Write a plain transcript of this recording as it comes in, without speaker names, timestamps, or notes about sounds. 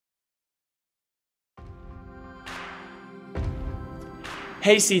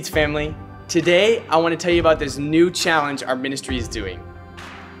Hey Seeds family, today I want to tell you about this new challenge our ministry is doing.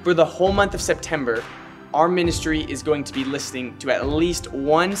 For the whole month of September, our ministry is going to be listening to at least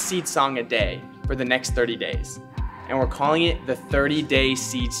one seed song a day for the next 30 days. And we're calling it the 30-Day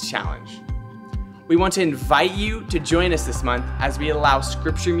Seeds Challenge. We want to invite you to join us this month as we allow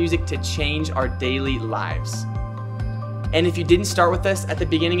scripture music to change our daily lives. And if you didn't start with us at the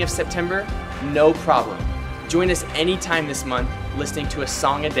beginning of September, no problem. Join us anytime this month listening to a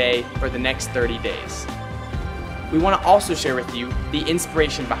song a day for the next 30 days. We want to also share with you the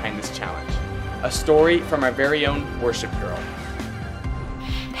inspiration behind this challenge, a story from our very own Worship Girl.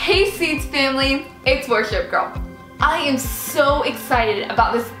 Hey Seeds family, it's Worship Girl. I am so excited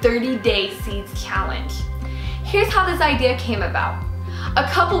about this 30-Day Seeds Challenge. Here's how this idea came about. A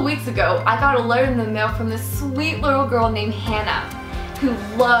couple weeks ago, I got a letter in the mail from this sweet little girl named Hannah who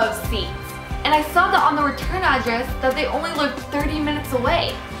loves seeds. And I saw that on the return address that they only lived 30 minutes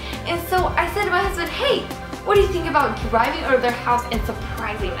away. And so I said to my husband, hey, what do you think about driving over to their house and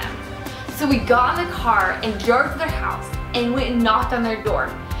surprising them? So we got in the car and drove to their house and went and knocked on their door.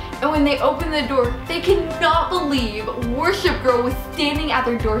 And when they opened the door, they could not believe Worship Girl was standing at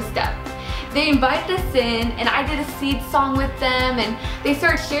their doorstep. They invited us in and I did a seed song with them, and they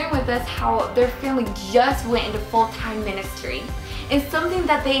started sharing with us how their family just went into full-time ministry. And something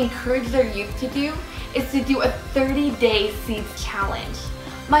that they encourage their youth to do is to do a 30-day seeds challenge.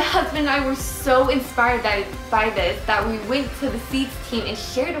 My husband and I were so inspired by this that we went to the seeds team and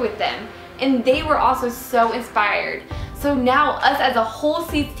shared it with them, and they were also so inspired. So now us as a whole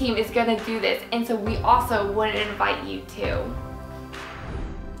seeds team is going to do this, and so we also want to invite you too.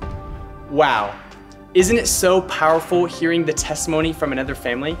 Wow, isn't it so powerful hearing the testimony from another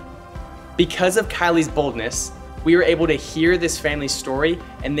family? Because of Kylie's boldness, we were able to hear this family's story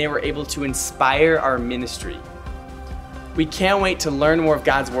and they were able to inspire our ministry. We can't wait to learn more of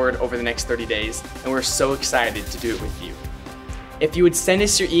God's Word over the next 30 days, and we're so excited to do it with you. If you would send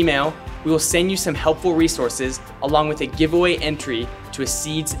us your email, we will send you some helpful resources along with a giveaway entry to a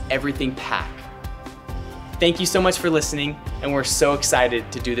Seeds Everything pack. Thank you so much for listening, and we're so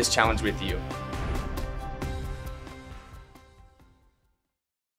excited to do this challenge with you.